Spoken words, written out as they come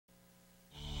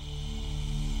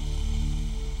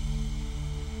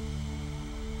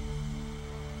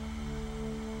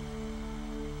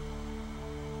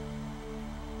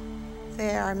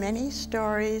There are many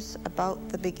stories about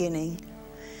the beginning.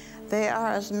 There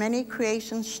are as many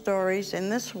creation stories in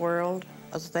this world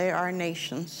as there are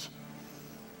nations.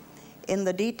 In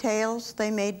the details,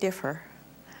 they may differ,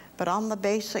 but on the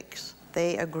basics,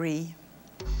 they agree.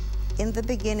 In the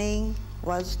beginning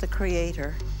was the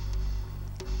Creator,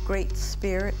 Great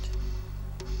Spirit,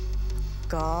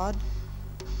 God,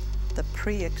 the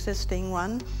pre-existing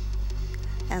one,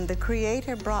 and the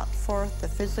Creator brought forth the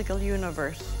physical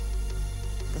universe,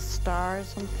 the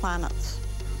stars and planets,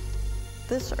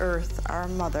 this earth, our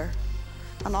mother,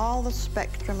 and all the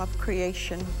spectrum of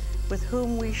creation with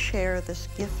whom we share this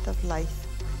gift of life.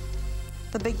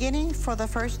 The beginning for the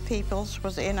first peoples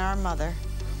was in our mother,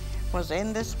 was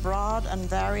in this broad and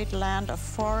varied land of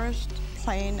forest,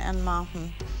 plain, and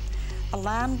mountain, a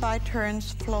land by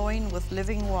turns flowing with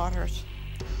living waters,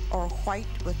 or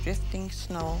white with drifting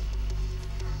snow.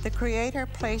 The Creator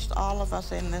placed all of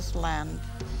us in this land,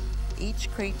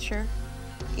 each creature,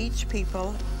 each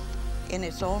people in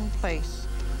its own place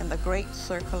in the great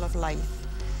circle of life.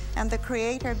 And the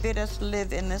Creator bid us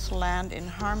live in this land in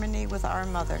harmony with our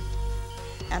mother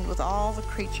and with all the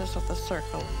creatures of the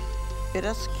circle, bid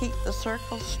us keep the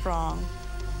circle strong,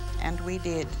 and we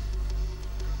did.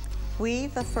 We,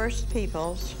 the first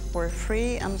peoples, were a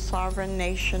free and sovereign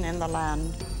nation in the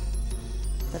land.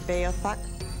 The Beothuk,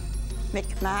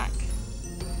 Micmac,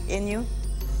 Inuit,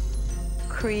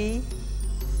 Cree,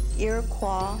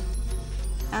 Iroquois,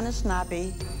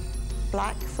 Anishinaabe,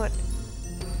 Blackfoot,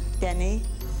 Dene,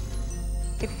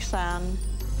 Gitxsan,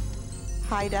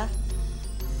 Haida,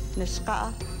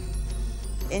 Nisga'a,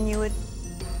 Inuit,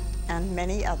 and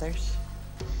many others.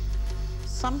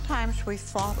 Sometimes we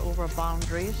fought over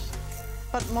boundaries,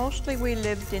 but mostly we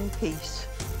lived in peace.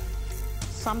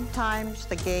 Sometimes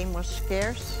the game was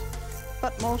scarce,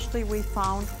 but mostly we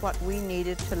found what we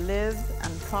needed to live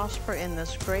and prosper in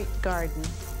this great garden.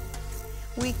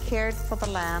 We cared for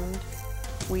the land.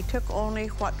 We took only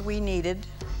what we needed.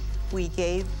 We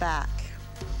gave back.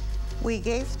 We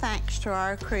gave thanks to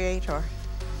our Creator,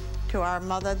 to our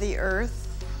Mother the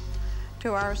Earth,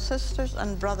 to our sisters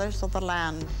and brothers of the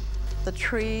land, the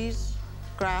trees,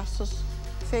 grasses,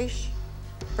 fish,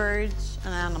 birds,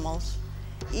 and animals,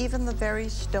 even the very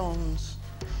stones,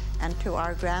 and to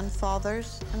our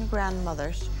grandfathers and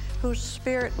grandmothers, whose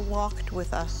spirit walked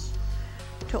with us,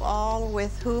 to all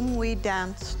with whom we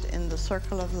danced in the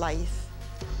circle of life,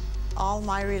 all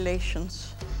my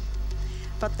relations.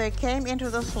 But there came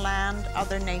into this land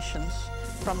other nations,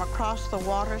 from across the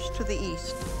waters to the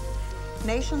east,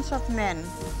 nations of men.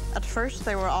 At first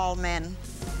they were all men,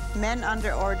 men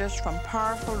under orders from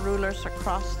powerful rulers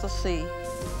across the sea.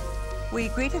 We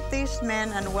greeted these men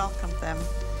and welcomed them.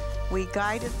 We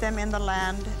guided them in the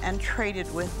land and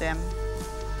traded with them.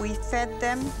 We fed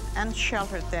them and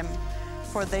sheltered them,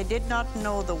 for they did not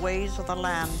know the ways of the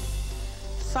land.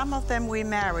 Some of them we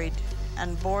married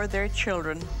and bore their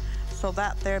children, so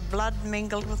that their blood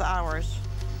mingled with ours.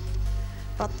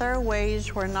 But their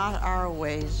ways were not our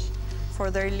ways, for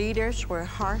their leaders were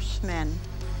harsh men,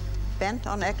 bent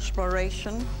on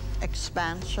exploration,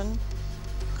 expansion,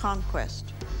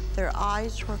 conquest. Their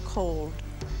eyes were cold,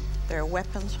 their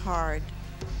weapons hard,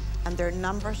 and their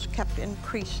numbers kept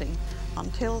increasing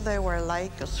until they were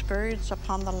like a scourge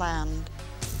upon the land.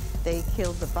 They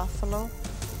killed the buffalo,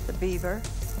 the beaver,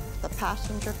 the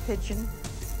passenger pigeon.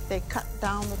 They cut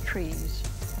down the trees,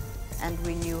 and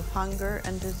we knew hunger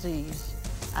and disease,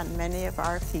 and many of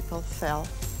our people fell,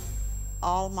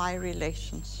 all my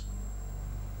relations.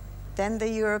 Then the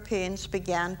Europeans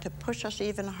began to push us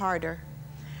even harder,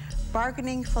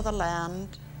 bargaining for the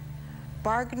land,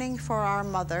 bargaining for our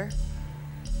mother,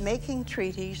 making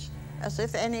treaties as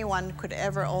if anyone could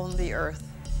ever own the earth.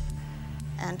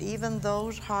 And even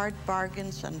those hard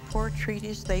bargains and poor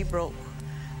treaties they broke,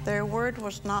 their word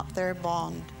was not their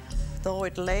bond, though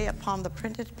it lay upon the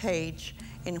printed page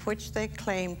in which they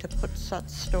claimed to put such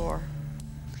store.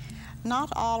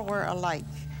 Not all were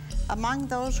alike. Among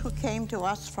those who came to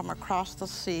us from across the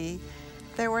sea,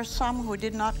 there were some who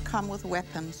did not come with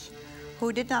weapons,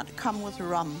 who did not come with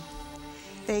rum.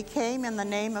 They came in the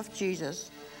name of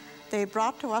Jesus. They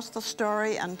brought to us the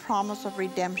story and promise of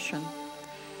redemption,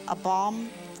 a balm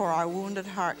for our wounded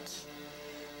hearts.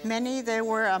 Many there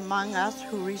were among us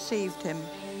who received him,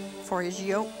 for his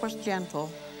yoke was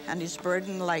gentle and his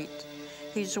burden light.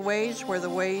 His ways were the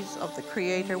ways of the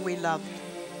Creator we loved.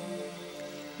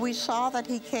 We saw that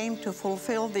he came to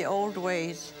fulfill the old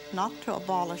ways, not to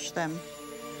abolish them.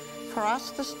 For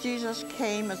us, this Jesus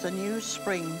came as a new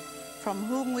spring, from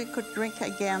whom we could drink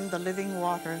again the living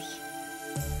waters.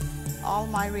 All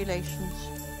my relations.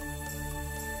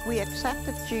 We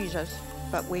accepted Jesus,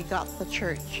 but we got the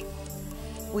church.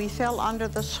 We fell under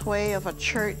the sway of a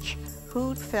church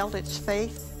who felt its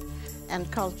faith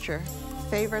and culture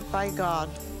favored by God,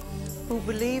 who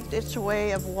believed its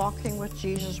way of walking with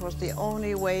Jesus was the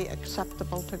only way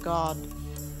acceptable to God.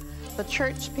 The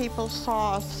church people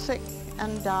saw us sick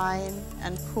and dying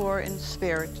and poor in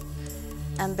spirit,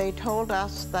 and they told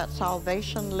us that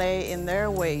salvation lay in their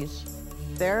ways,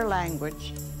 their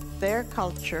language, their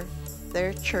culture,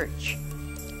 their church.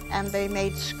 And they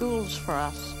made schools for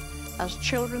us. As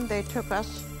children, they took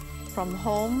us from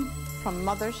home, from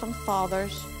mothers and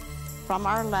fathers, from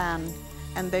our land,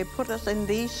 and they put us in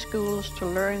these schools to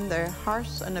learn their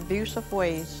harsh and abusive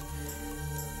ways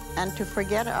and to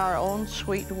forget our own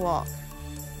sweet walk.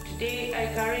 Today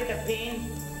I carry the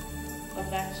pain of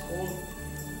that school.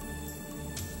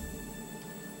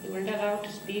 We weren't allowed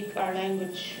to speak our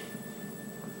language.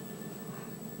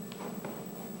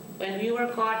 When we were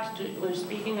caught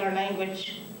speaking our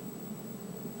language,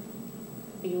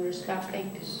 we were slapped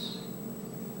like this.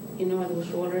 You know, those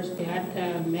rollers, they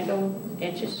had metal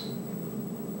edges,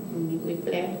 and we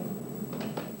bled.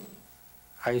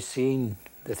 I seen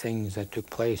the things that took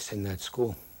place in that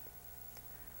school,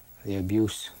 the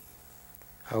abuse.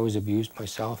 I was abused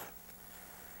myself.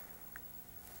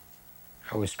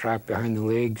 I was strapped behind the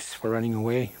legs for running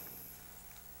away.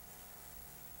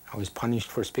 I was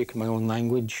punished for speaking my own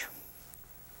language,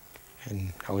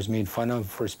 and I was made fun of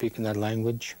for speaking that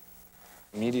language.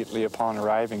 Immediately upon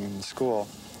arriving in the school,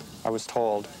 I was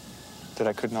told that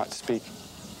I could not speak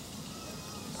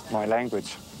my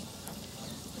language,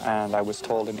 and I was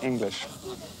told in English.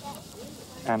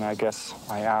 And I guess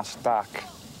I asked back,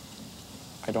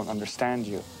 "I don't understand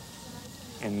you,"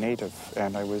 in native,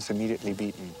 and I was immediately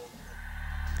beaten.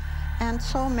 And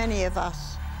so many of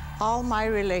us, all my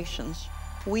relations,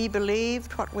 we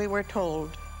believed what we were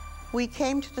told. We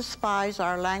came to despise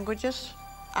our languages,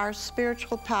 our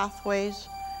spiritual pathways,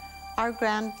 our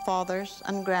grandfathers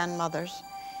and grandmothers,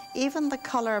 even the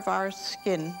color of our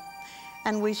skin.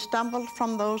 And we stumbled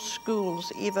from those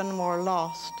schools even more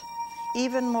lost,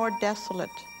 even more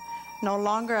desolate, no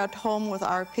longer at home with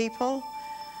our people,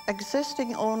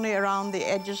 existing only around the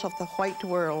edges of the white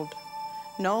world.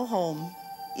 No home,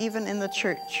 even in the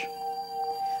church.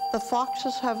 The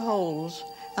foxes have holes,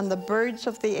 and the birds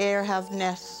of the air have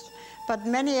nests, but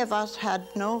many of us had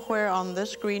nowhere on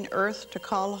this green earth to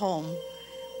call home.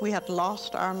 We had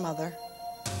lost our mother.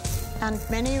 And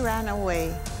many ran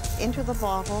away into the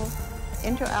bottle,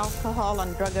 into alcohol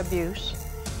and drug abuse.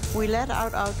 We let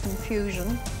out our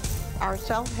confusion, our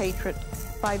self-hatred,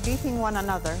 by beating one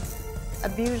another,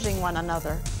 abusing one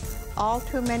another. All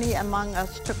too many among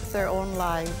us took their own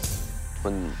lives.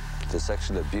 When the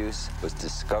sexual abuse was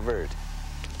discovered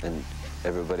and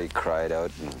everybody cried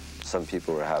out, and some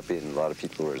people were happy and a lot of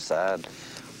people were sad,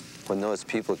 when those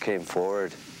people came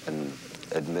forward and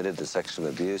admitted the sexual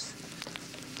abuse,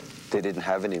 they didn't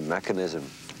have any mechanism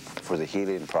for the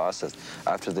healing process.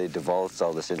 After they divulged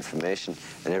all this information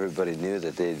and everybody knew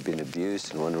that they'd been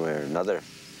abused in one way or another,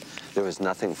 there was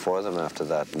nothing for them after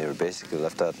that, and they were basically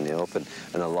left out in the open,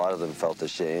 and a lot of them felt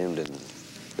ashamed, and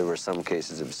there were some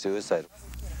cases of suicide.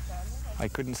 I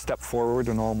couldn't step forward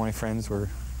when all my friends were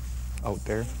out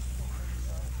there.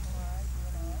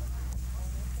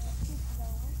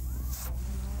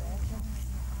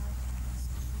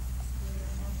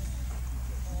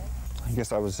 I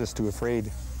guess I was just too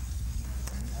afraid.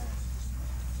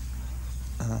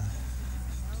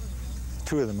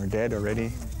 Two of them are dead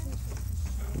already.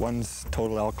 One's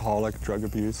total alcoholic, drug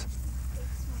abuse.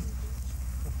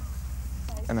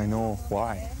 And I know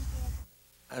why.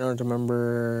 I don't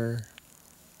remember,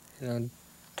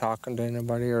 talking to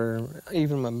anybody or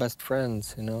even my best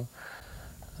friends,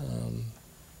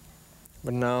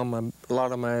 But now a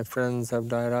lot of my friends have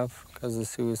died off because of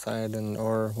suicide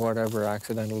or whatever,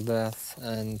 accidental deaths,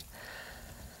 and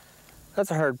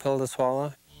that's a hard pill to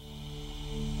swallow.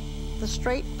 The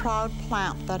straight, proud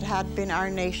plant that had been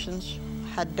our nation's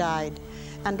had died,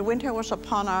 and winter was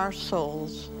upon our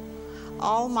souls.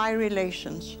 All my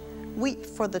relations weep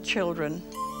for the children,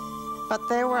 but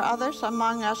there were others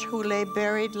among us who lay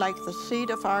buried like the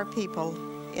seed of our people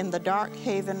in the dark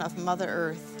haven of Mother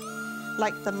Earth,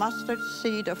 like the mustard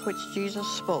seed of which Jesus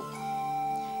spoke.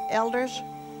 Elders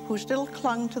who still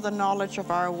clung to the knowledge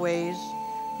of our ways,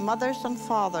 mothers and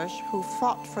fathers who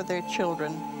fought for their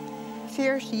children,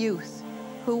 fierce youth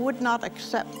who would not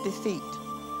accept defeat,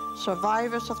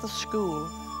 survivors of the school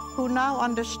who now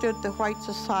understood the white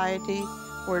society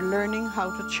were learning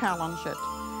how to challenge it.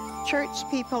 Church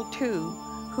people, too,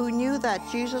 who knew that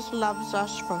Jesus loves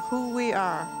us for who we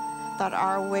are, that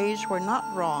our ways were not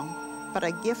wrong, but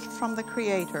a gift from the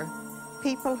Creator,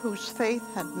 people whose faith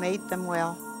had made them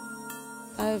well.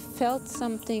 I felt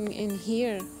something in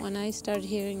here when I started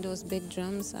hearing those big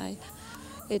drums.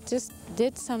 It just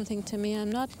did something to me.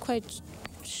 I'm not quite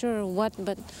sure what,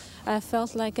 but I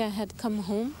felt like I had come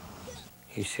home.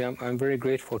 You see, I'm very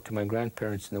grateful to my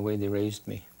grandparents and the way they raised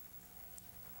me,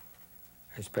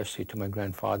 especially to my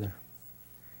grandfather,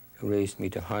 who raised me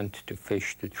to hunt, to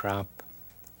fish, to trap,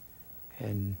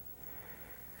 and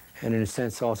in a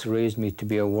sense also raised me to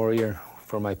be a warrior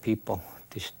for my people,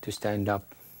 to stand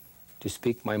up, to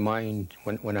speak my mind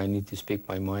when I need to speak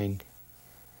my mind.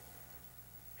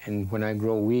 And when I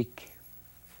grow weak,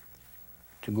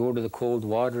 to go to the cold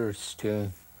waters, to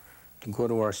go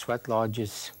to our sweat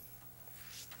lodges,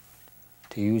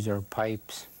 to use our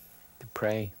pipes, to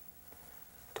pray,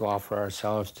 to offer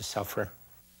ourselves to suffer.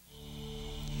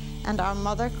 And our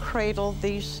mother cradled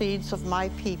these seeds of my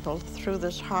people through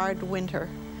this hard winter,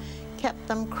 kept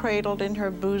them cradled in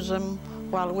her bosom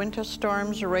while winter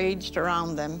storms raged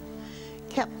around them,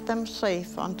 kept them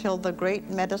safe until the great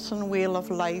medicine wheel of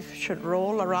life should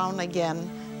roll around again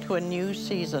to a new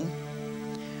season.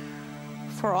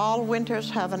 For all winters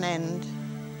have an end,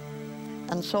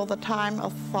 and so the time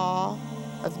of thaw,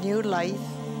 of new life,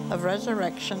 of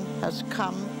resurrection has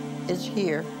come, is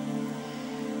here.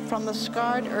 From the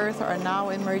scarred earth are now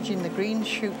emerging the green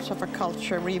shoots of a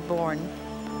culture reborn,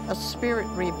 a spirit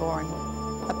reborn,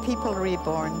 a people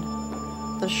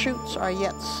reborn. The shoots are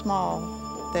yet small,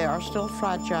 they are still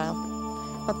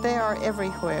fragile, but they are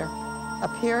everywhere,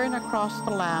 appearing across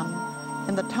the land,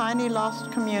 in the tiny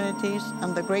lost communities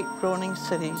and the great groaning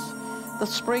cities. The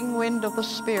spring wind of the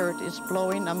Spirit is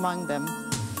blowing among them,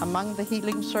 among the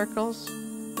healing circles,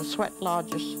 the sweat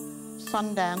lodges,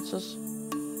 sun dances,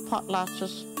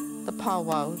 potlatches, the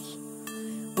powwows.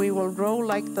 We will grow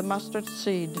like the mustard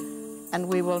seed, and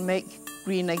we will make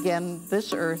green again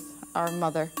this earth, our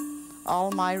mother,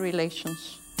 all my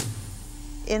relations.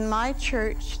 In my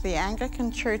church, the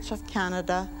Anglican Church of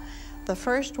Canada, the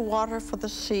first water for the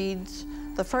seeds,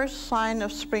 the first sign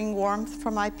of spring warmth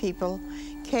for my people,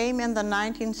 came in the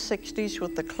 1960s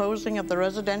with the closing of the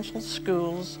residential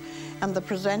schools and the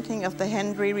presenting of the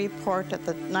Hendry Report at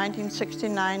the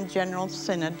 1969 General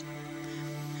Synod.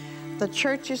 The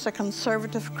church is a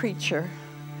conservative creature,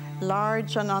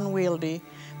 large and unwieldy,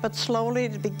 but slowly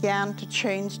it began to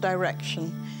change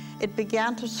direction. It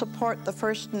began to support the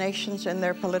First Nations in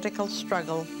their political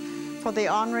struggle for the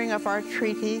honoring of our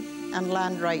treaty and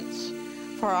land rights,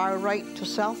 for our right to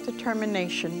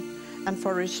self-determination, and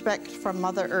for respect for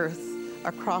Mother Earth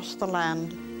across the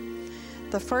land.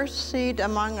 The first seed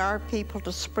among our people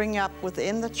to spring up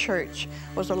within the church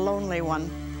was a lonely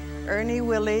one, Ernie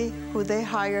Willie, who they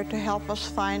hired to help us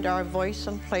find our voice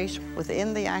and place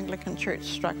within the Anglican church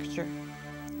structure.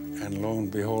 And lo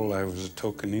and behold, I was a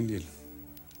token Indian.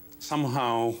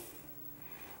 Somehow,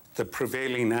 the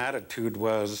prevailing attitude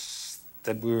was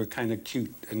that we were kind of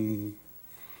cute and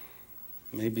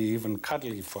maybe even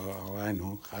cuddly for all I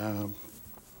know.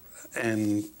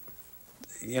 And,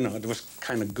 you know, it was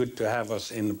kind of good to have us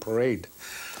in the parade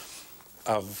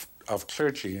of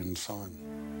clergy and so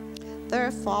on.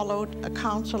 There followed a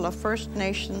council of First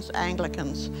Nations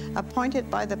Anglicans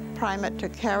appointed by the primate to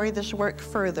carry this work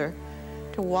further,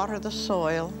 to water the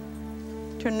soil,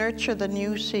 to nurture the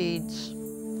new seeds.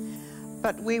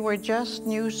 But we were just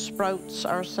new sprouts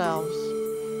ourselves.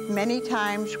 Many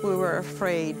times we were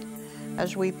afraid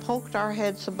as we poked our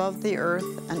heads above the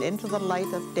earth and into the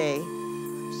light of day.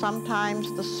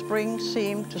 Sometimes the spring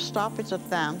seemed to stop its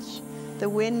advance. The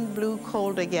wind blew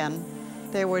cold again.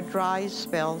 There were dry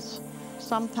spells.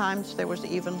 Sometimes there was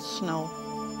even snow.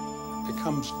 It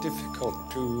becomes difficult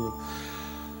to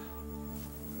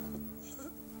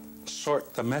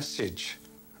sort the message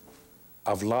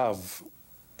of love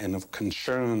and of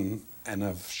concern and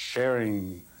of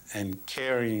sharing and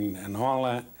caring and all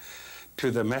that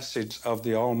to the message of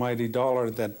the almighty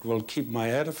dollar that will keep my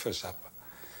edifice up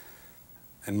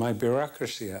and my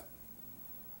bureaucracy up.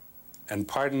 And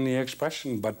pardon the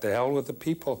expression, but the hell with the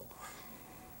people.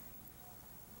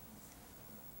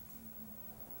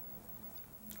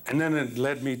 And then it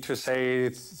led me to say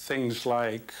things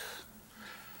like,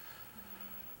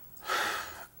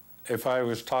 if I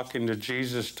was talking to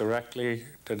Jesus directly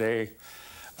today,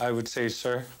 I would say,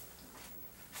 sir,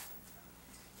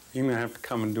 you're going to have to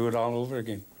come and do it all over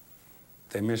again.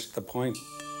 They missed the point.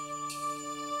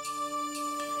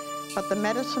 But the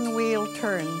medicine wheel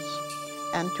turns,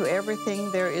 and to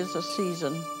everything there is a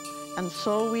season. And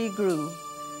so we grew,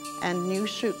 and new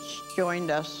shoots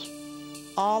joined us,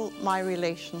 all my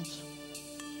relations.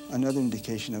 Another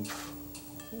indication of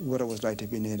what it was like to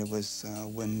be Native was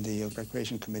when the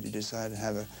Recreation Committee decided to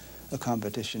have a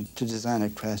competition to design a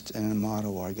crest and a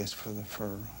motto, I guess,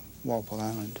 for Walpole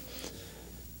Island.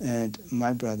 And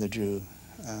my brother drew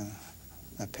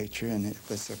a picture, and it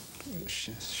was the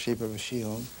shape of a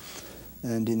shield.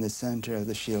 And in the center of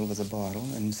the shield was a bottle,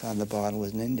 and inside the bottle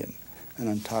was an Indian. And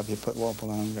on top you put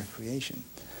Walpole Island Recreation.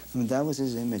 And that was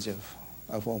his image of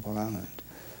Walpole Island.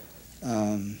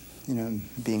 You know,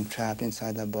 being trapped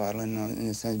inside that bottle, and in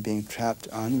a sense being trapped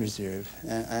on reserve.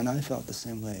 And I felt the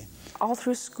same way. All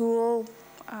through school,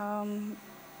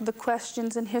 the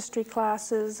questions in history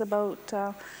classes about,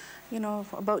 you know,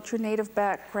 about your Native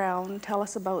background, tell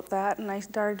us about that. And I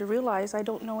started to realize I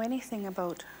don't know anything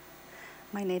about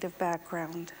my Native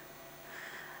background.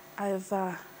 I've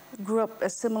grew up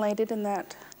assimilated in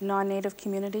that non-Native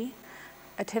community,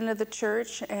 attended the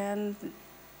church, and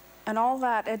all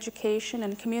that education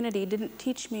and community didn't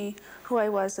teach me who I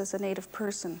was as a Native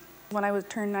person. When I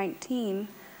turned 19,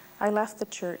 I left the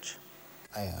church.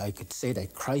 I could say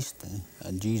that Christ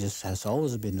and Jesus has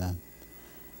always been a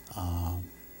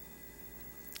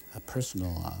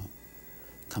personal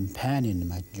companion in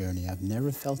my journey. I've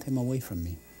never felt him away from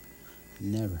me.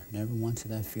 Never once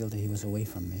did I feel that he was away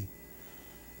from me.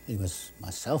 It was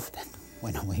myself that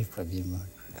went away from him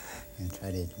and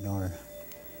tried to ignore.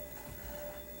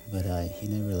 But he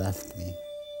never left me.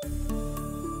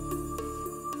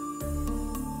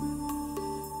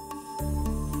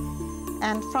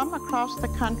 And from across the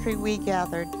country we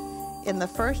gathered in the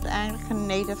first Anglican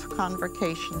Native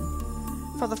Convocation.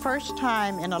 For the first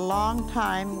time in a long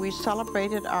time, we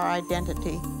celebrated our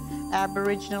identity,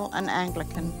 Aboriginal and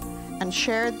Anglican, and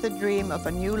shared the dream of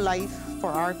a new life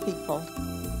for our people.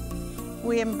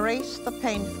 We embraced the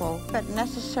painful but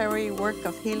necessary work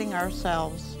of healing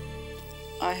ourselves.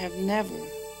 I have never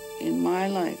in my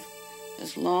life,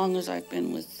 as long as I've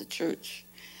been with the church,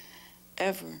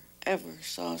 ever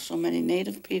saw so many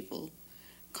Native people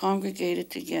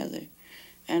congregated together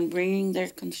and bringing their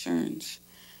concerns.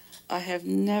 I have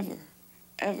never,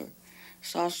 ever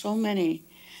saw so many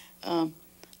of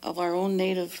our own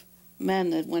Native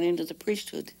men that went into the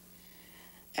priesthood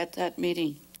at that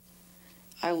meeting.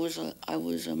 I was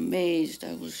amazed,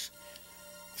 I was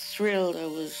thrilled,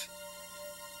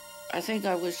 I think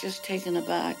I was just taken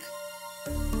aback.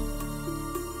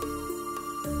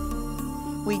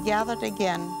 We gathered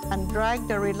again and dragged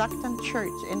a reluctant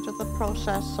church into the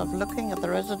process of looking at the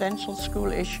residential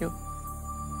school issue.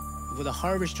 With a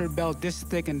harvester belt this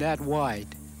thick and that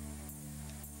wide,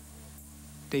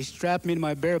 they strapped me to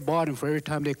my bare bottom for every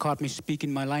time they caught me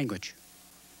speaking my language.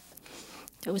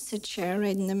 There was a chair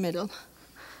right in the middle,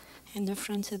 in the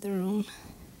front of the room.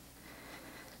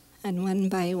 And one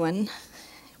by one,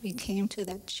 we came to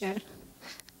that chair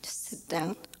to sit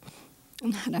down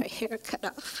and had our hair cut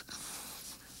off.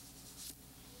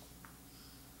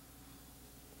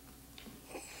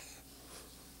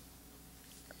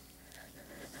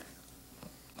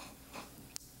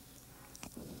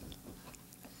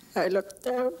 I looked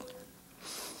down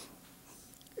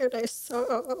and I saw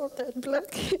all that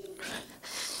black hair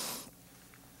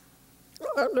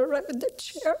all around the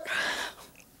chair.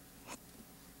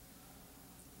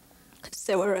 Because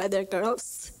there were other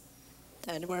girls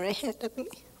that were ahead of me.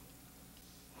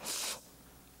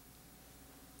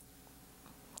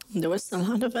 There was a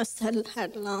lot of us that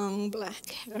had long black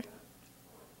hair.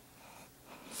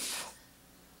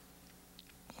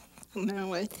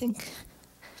 Now I think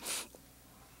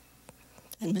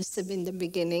that must have been the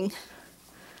beginning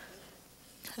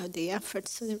of the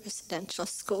efforts of the residential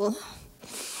school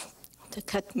to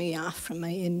cut me off from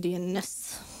my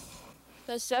Indianness.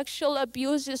 The sexual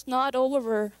abuse is not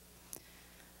over.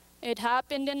 It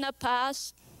happened in the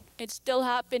past. It's still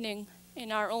happening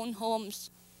in our own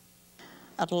homes.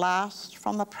 At last,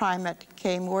 from the primate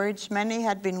came words many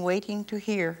had been waiting to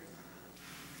hear.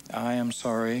 I am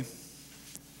sorry,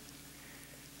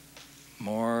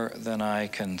 more than I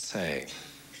can say,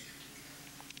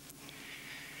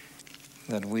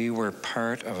 that we were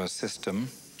part of a system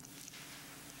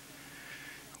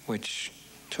which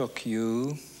took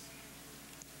you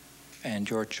and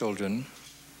your children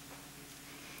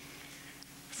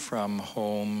from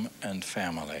home and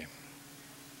family.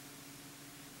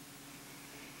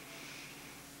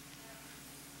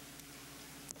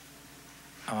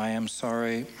 I am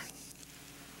sorry,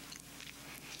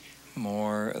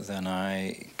 more than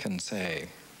I can say,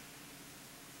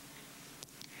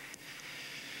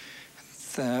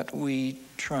 that we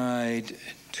tried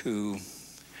to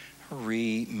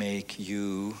remake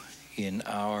you in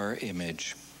our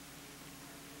image.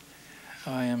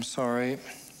 I am sorry,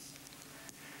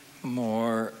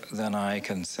 more than I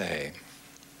can say,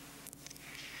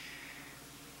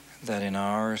 that in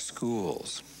our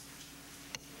schools,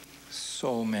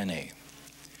 so many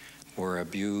were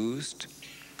abused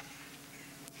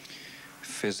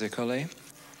physically,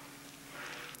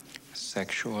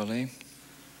 sexually,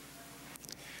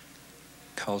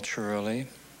 culturally,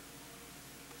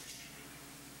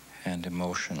 and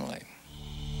emotionally.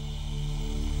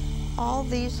 All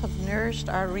these have nourished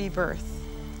our rebirth,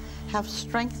 have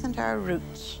strengthened our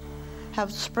roots,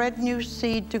 have spread new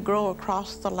seed to grow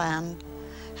across the land,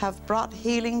 have brought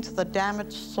healing to the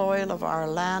damaged soil of our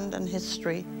land and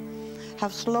history,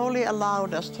 have slowly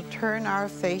allowed us to turn our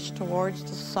face towards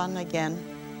the sun again.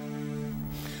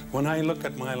 When I look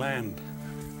at my land,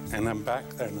 and I'm back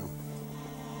there now,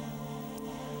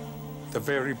 the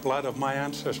very blood of my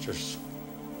ancestors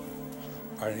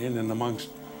are in and amongst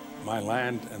my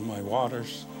land and my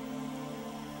waters.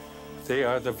 They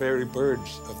are the very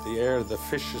birds of the air, the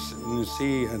fishes in the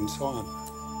sea, and so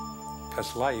on.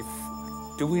 Because life,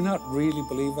 do we not really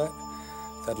believe that?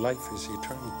 That life is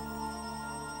eternal?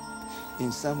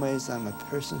 In some ways, I'm a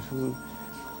person who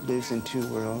lives in two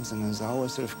worlds and is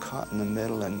always sort of caught in the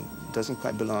middle and doesn't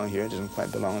quite belong here, doesn't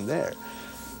quite belong there.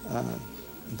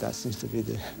 That seems to be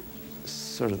the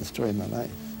sort of the story of my life.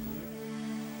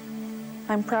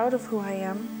 I'm proud of who I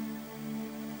am.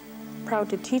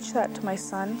 Proud to teach that to my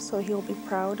son, so he'll be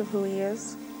proud of who he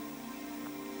is.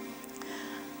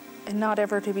 And not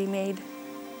ever to be made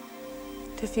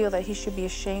to feel that he should be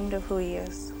ashamed of who he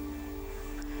is.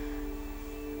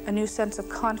 A new sense of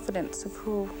confidence of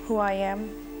who I am.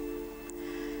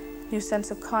 New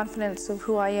sense of confidence of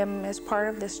who I am as part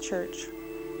of this church.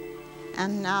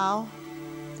 And now,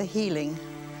 the healing,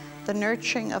 the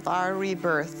nurturing of our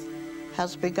rebirth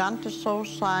has begun to show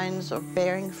signs of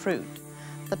bearing fruit.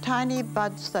 The tiny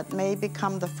buds that may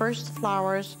become the first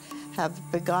flowers have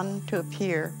begun to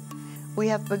appear. We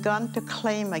have begun to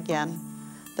claim again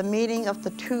the meaning of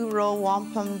the two-row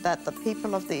wampum that the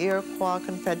people of the Iroquois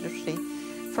Confederacy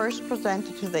first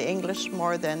presented to the English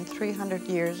more than 300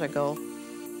 years ago.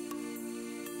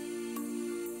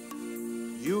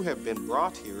 You have been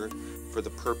brought here for the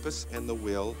purpose and the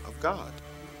will of God.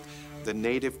 The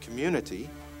Native community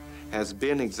has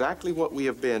been exactly what we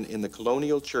have been in the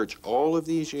colonial church all of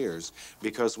these years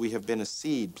because we have been a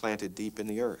seed planted deep in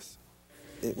the earth.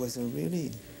 It was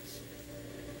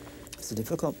it's a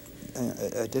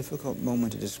difficult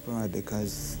moment to describe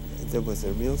because there was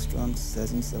a real strong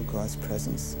sense of God's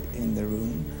presence in the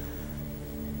room.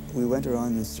 We went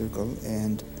around in a circle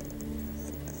and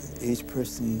each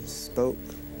person spoke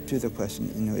to the question,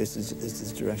 is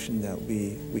this direction that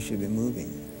we should be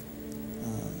moving?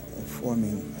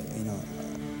 Forming,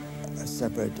 a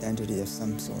separate entity of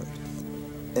some sort.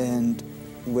 And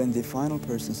when the final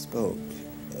person spoke,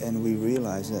 and we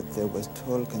realized that there was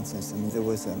total consensus, there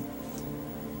was a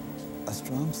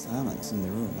strong silence in the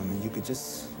room.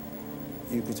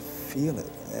 You could feel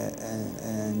it,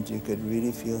 and you could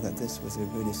really feel that this was a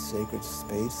really sacred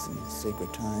space and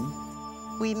sacred time.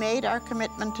 We made our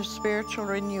commitment to spiritual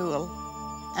renewal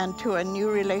and to a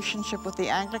new relationship with the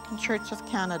Anglican Church of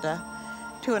Canada,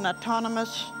 to an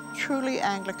autonomous, truly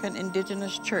Anglican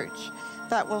Indigenous church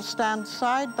that will stand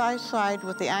side by side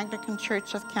with the Anglican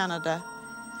Church of Canada.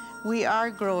 We are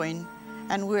growing,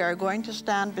 and we are going to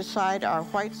stand beside our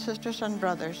white sisters and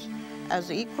brothers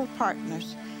as equal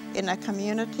partners in a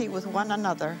community with one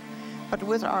another, but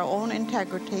with our own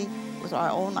integrity, with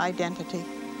our own identity.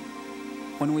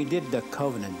 When we did the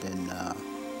covenant in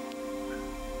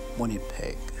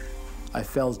Winnipeg, I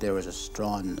felt there was a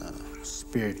strong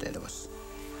spirit that was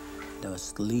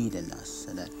leading us,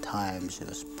 and at times it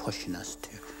was pushing us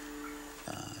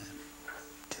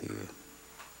to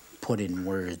put in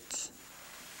words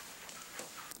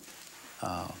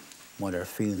what our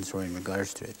feelings were in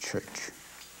regards to the church.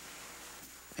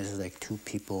 It's like two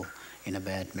people in a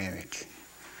bad marriage.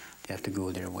 They have to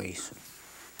go their ways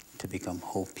to become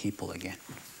whole people again.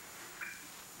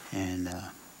 And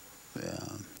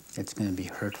it's going to be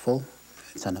hurtful.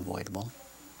 It's unavoidable.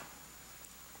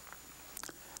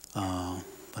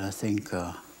 But I think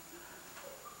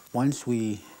once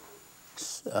we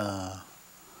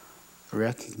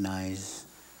recognize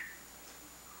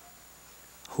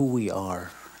who we are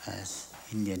as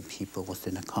Indian people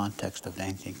within the context of the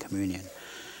Anglican Communion,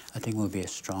 I think we'll be a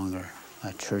stronger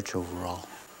church overall.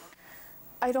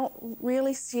 I don't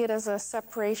really see it as a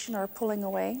separation or pulling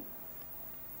away.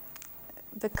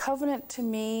 The covenant to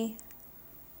me,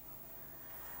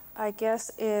 I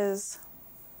guess, is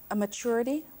a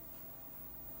maturity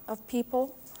of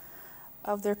people,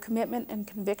 of their commitment and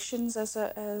convictions as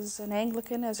an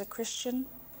Anglican, as a Christian.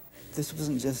 This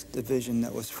wasn't just a vision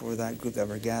that was for that group that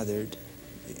were gathered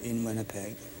in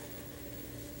Winnipeg,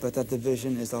 but that the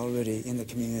vision is already in the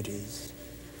communities.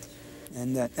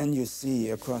 And you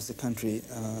see across the country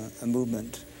a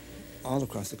movement all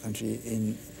across the country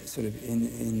in sort of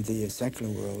in the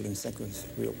secular world, in secular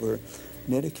world, where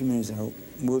Native communities are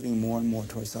moving more and more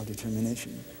towards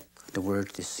self-determination. The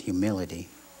word is humility,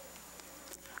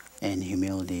 and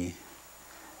humility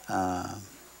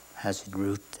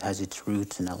has its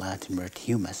roots in the Latin word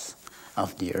humus,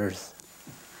 of the earth.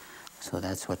 So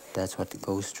that's what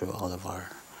goes through all of our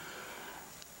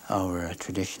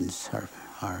traditions.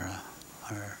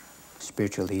 Our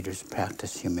spiritual leaders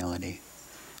practice humility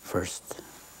first,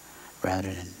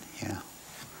 rather than, you know,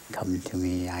 come to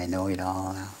me, I know it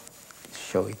all, I'll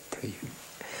show it to you.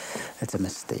 That's a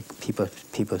mistake. People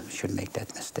should make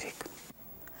that mistake.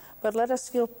 But let us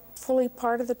feel fully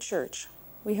part of the church.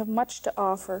 We have much to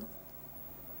offer,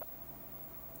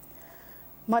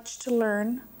 much to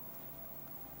learn.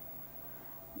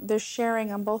 There's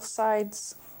sharing on both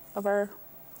sides of our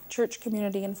church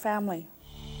community and family.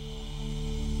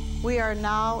 We are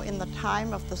now in the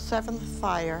time of the seventh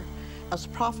fire, as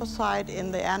prophesied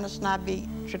in the Anishinaabe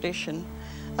tradition,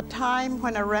 a time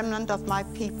when a remnant of my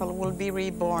people will be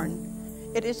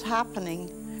reborn. It is happening.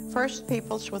 First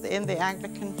Peoples within the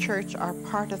Anglican Church are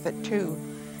part of it too.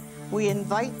 We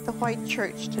invite the white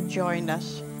church to join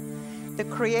us. The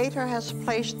Creator has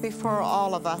placed before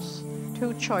all of us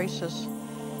two choices: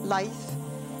 life,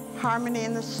 harmony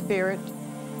in the spirit,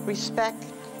 respect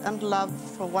and love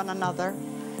for one another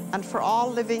and for all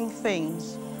living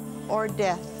things, or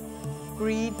death,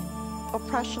 greed,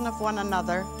 oppression of one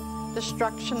another,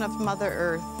 destruction of Mother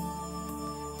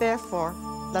Earth. Therefore,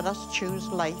 let us choose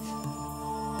life.